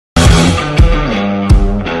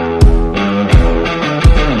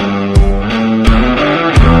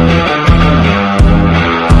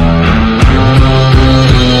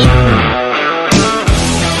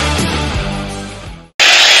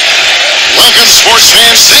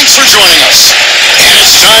fans, thanks for joining us. And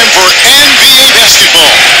it's time for NBA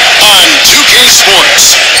basketball on 2K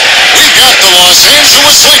Sports. We've got the Los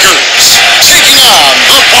Angeles Lakers taking on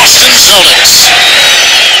the Boston Celtics.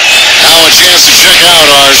 Now a chance to check out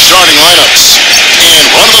our starting lineups. And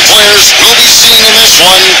one of the players we'll be seeing in this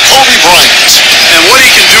one, Kobe Bryant. And what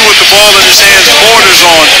he can do with the ball in his hands borders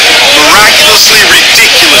on miraculously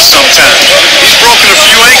ridiculous sometimes. He's broken a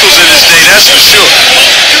few ankles in his day, that's for sure.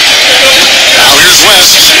 Now here's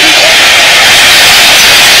West.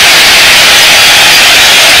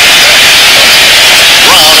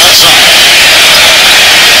 Brown outside.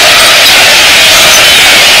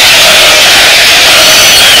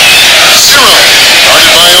 Zero.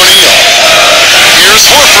 Guarded by O'Neal. Here's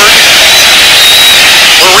Horford.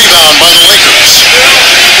 The rebound by the Lakers.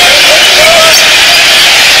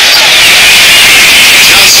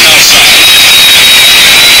 Johnson outside.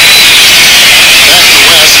 Back to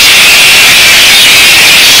West.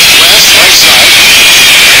 West right side.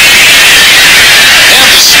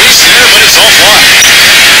 And the space there, but it's offline.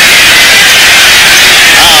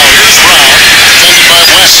 Now here's Brown, defended by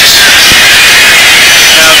West.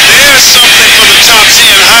 Now there's something for the top 10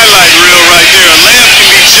 highlight reel right there. A layup can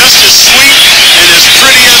be just as sweet and as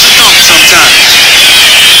pretty as a dunk sometimes.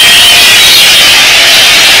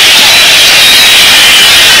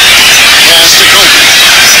 Pass to Kobe.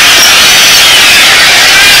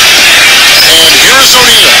 And here's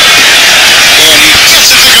O'Neal. And he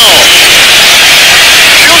gets it to go.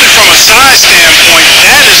 Purely from a size standpoint,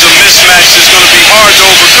 that is a mismatch that's going to be hard to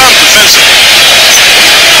overcome defensively.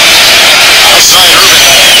 Outside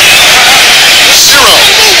Irving. Zero.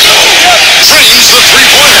 Drains the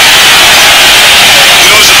three-pointer. You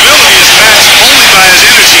know, his ability is matched only by his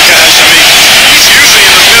energy, guys. I mean, he's usually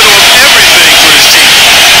in the middle of everything for his team.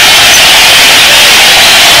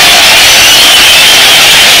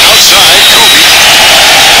 Outside Kobe.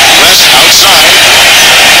 West outside.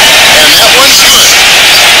 And that one's good.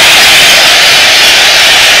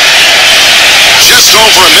 Just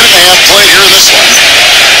over a minute and a half played here in this one.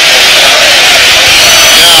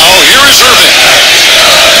 Now, here is Irving.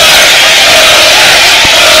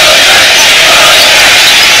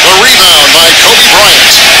 The rebound by Kobe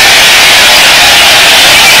Bryant.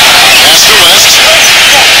 Pass to West.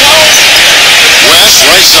 West,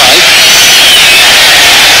 right side.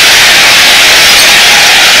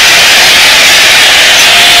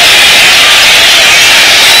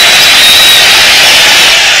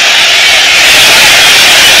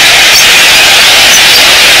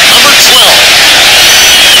 Number 12.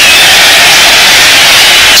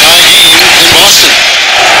 Tie game in Boston.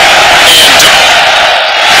 And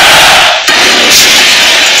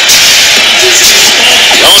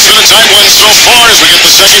well, it's been a tight one so far as we get the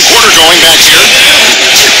second quarter going back here.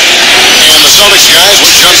 And the Celtics guys,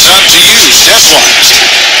 what jumps out to you stats-wise?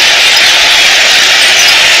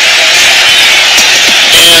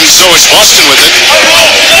 And so it's Boston with it.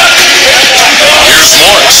 Here's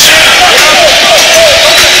Morris.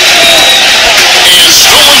 And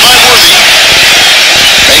stolen by Worthy.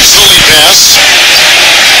 Makes the lead pass.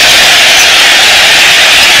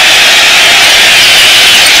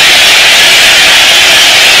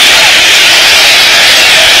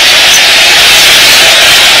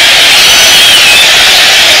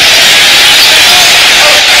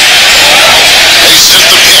 They set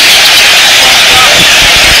the pick.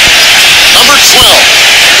 Number 12.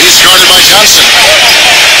 He's guarded by Johnson.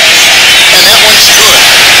 And that one's good.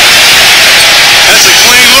 That's a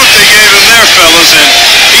clean look they gave him there, fellas,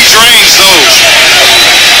 and he drains those.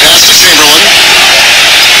 Pass to Chamberlain.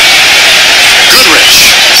 Goodrich.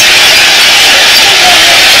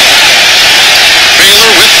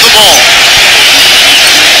 Baylor with the ball.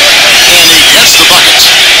 And he gets the bucket.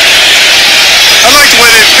 I like the way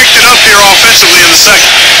they picked it up here offensively in the second.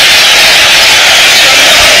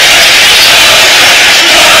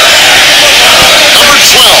 Number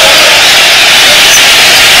 12.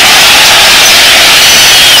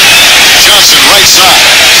 Johnson, right side.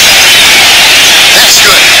 That's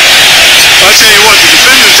good. I'll tell you what, the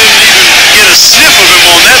defenders didn't even get a sniff of him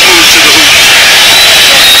on that move to the hoop.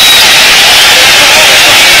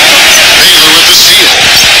 Baylor with the steal.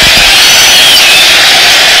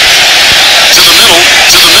 To the middle.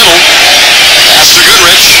 Pass to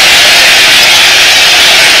Goodrich.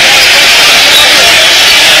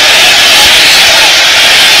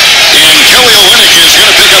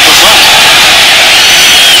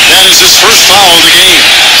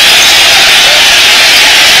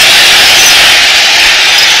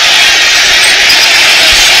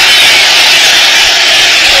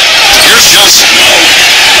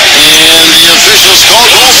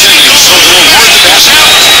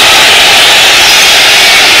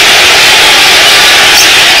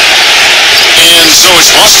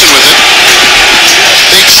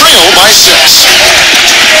 trail by 6.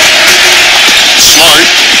 Smart.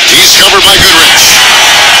 He's covered by Goodrich.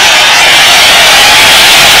 And we're a little over a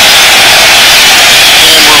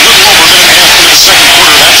minute and a half into the second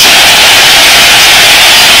quarter of action.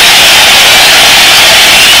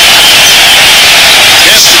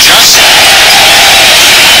 Pass to Johnson.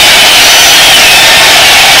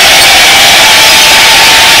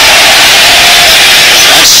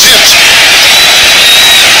 Zipped.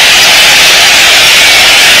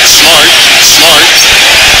 Smart.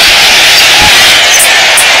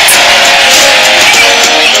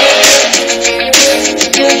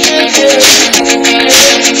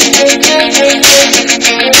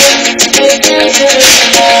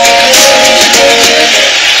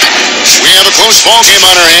 We have a close ball game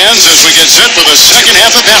on our hands as we get set for the second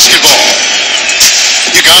half of basketball.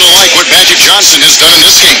 You gotta like what Magic Johnson has done in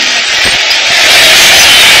this game.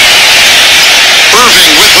 Irving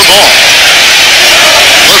with the ball.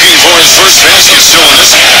 Looking for his first basket still in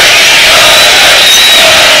this one. Key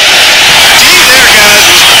there, guys, was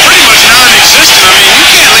pretty much non-existent. I mean, you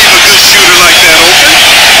can't leave a good shooter like that open.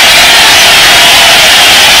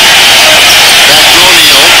 Back to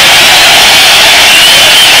O'Neal.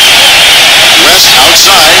 West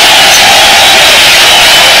outside.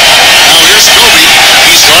 Now here's Kobe.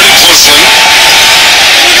 He's guarded closely.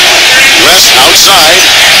 West outside.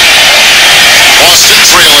 Boston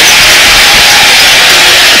trailing.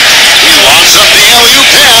 He lobs up the alley-oop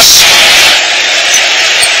pass.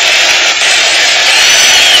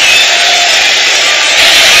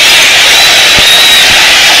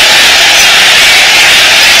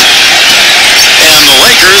 And the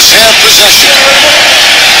Lakers have possession.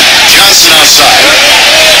 Johnson outside.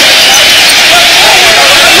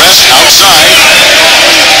 West outside.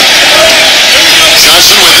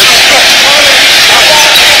 Johnson with it.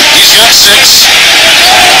 He's got 6.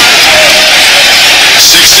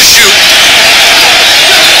 6 to shoot.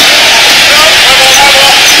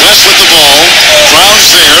 West with the ball. Brown's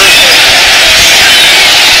there.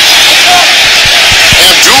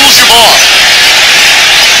 Abdul-Jabbar.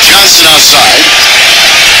 Johnson outside.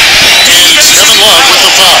 And it's Kevin Love with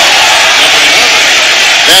the foul.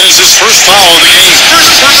 That is his first foul of the game.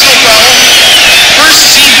 First personal foul.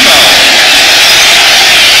 First team foul.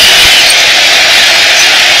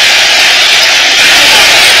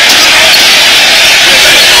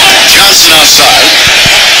 Johnson outside.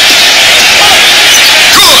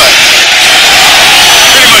 Good.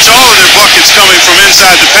 Pretty much all of their buckets coming from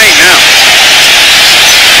inside the paint now.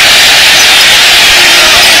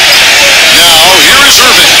 Now, here is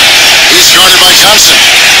Irving. He's guarded by Johnson.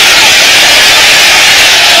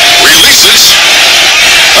 Releases.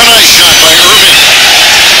 A nice shot by Irving.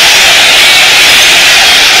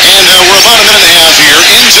 And we're about a minute and a half here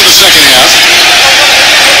into the second half.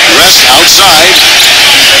 West outside.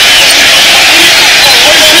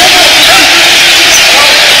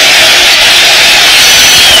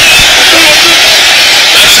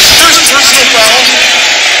 That's his first personal foul.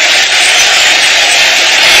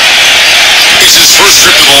 It's his first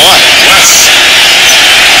trip to the line. West.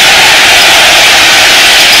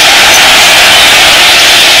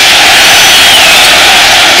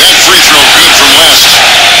 That free throw good from West.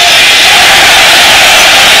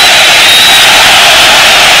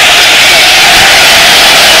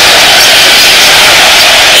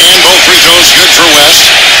 And both free throws good for West.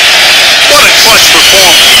 What a clutch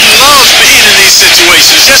performer. He loves being in these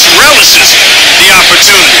situations, just relishes the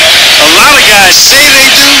opportunity. A lot of guys say they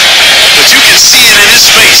do, but you can see it in his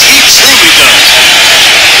face. He truly does.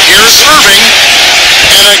 Here's Irving.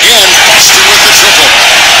 And again, Boston with the triple.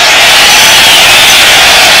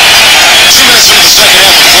 2 minutes into the second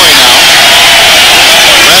half of play now.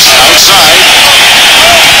 West outside.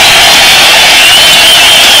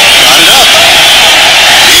 Got it up.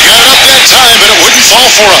 He got it up that time, but it wouldn't fall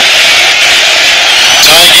for him.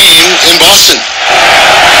 Tie game in Boston.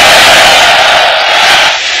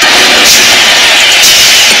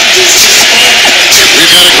 We've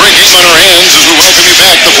got a great game on our hands as we welcome you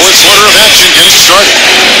back. The fourth quarter of action getting started.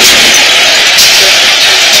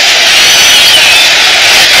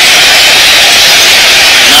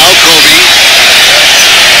 Now Kobe.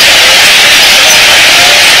 And that's collected by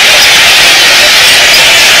Love.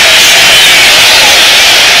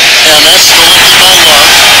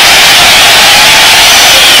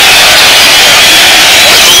 With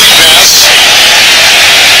the lead pass.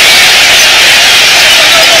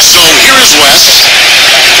 So here is West.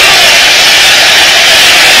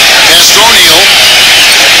 Pass to O'Neal.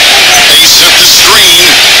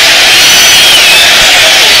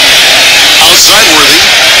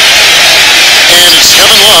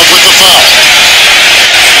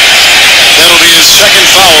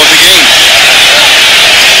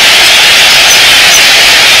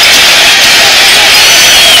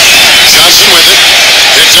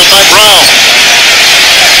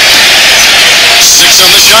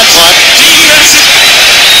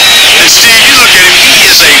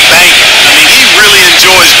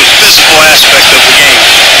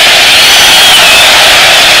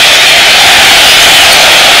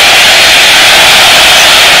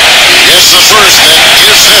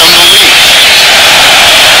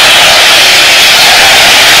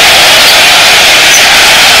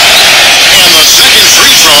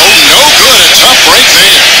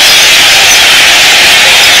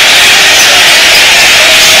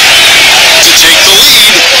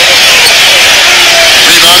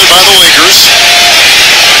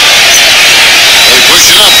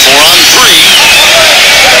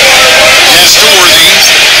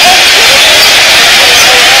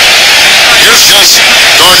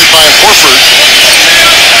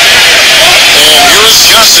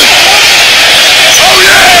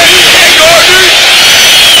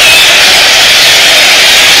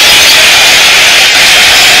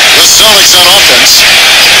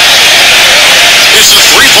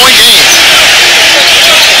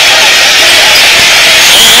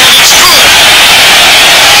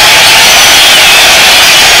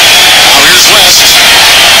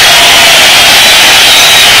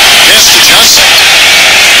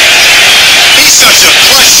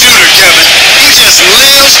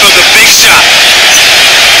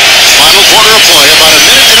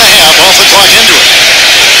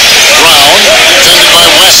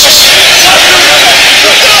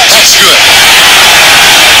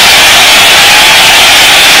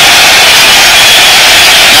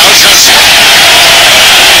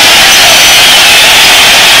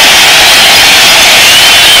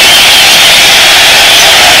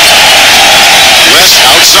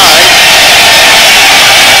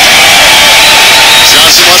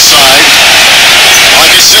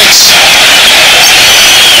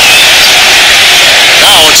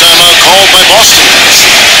 Boston.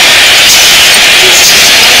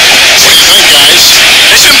 What do you think, guys?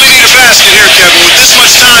 They simply need a basket here, Kevin. With this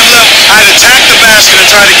much time left, I'd attack the basket and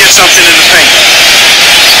try to get something in the paint.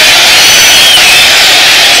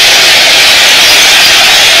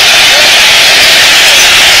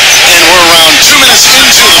 And we're around 2 minutes into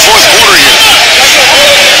the fourth quarter here.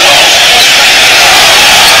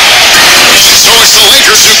 So it's the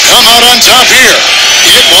Lakers who come out on top here.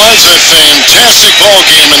 It was a fantastic ball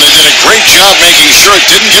game, and they did a great job making sure it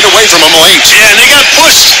didn't get away from them late. Yeah, and they got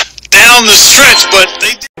pushed down the stretch, but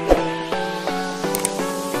they did.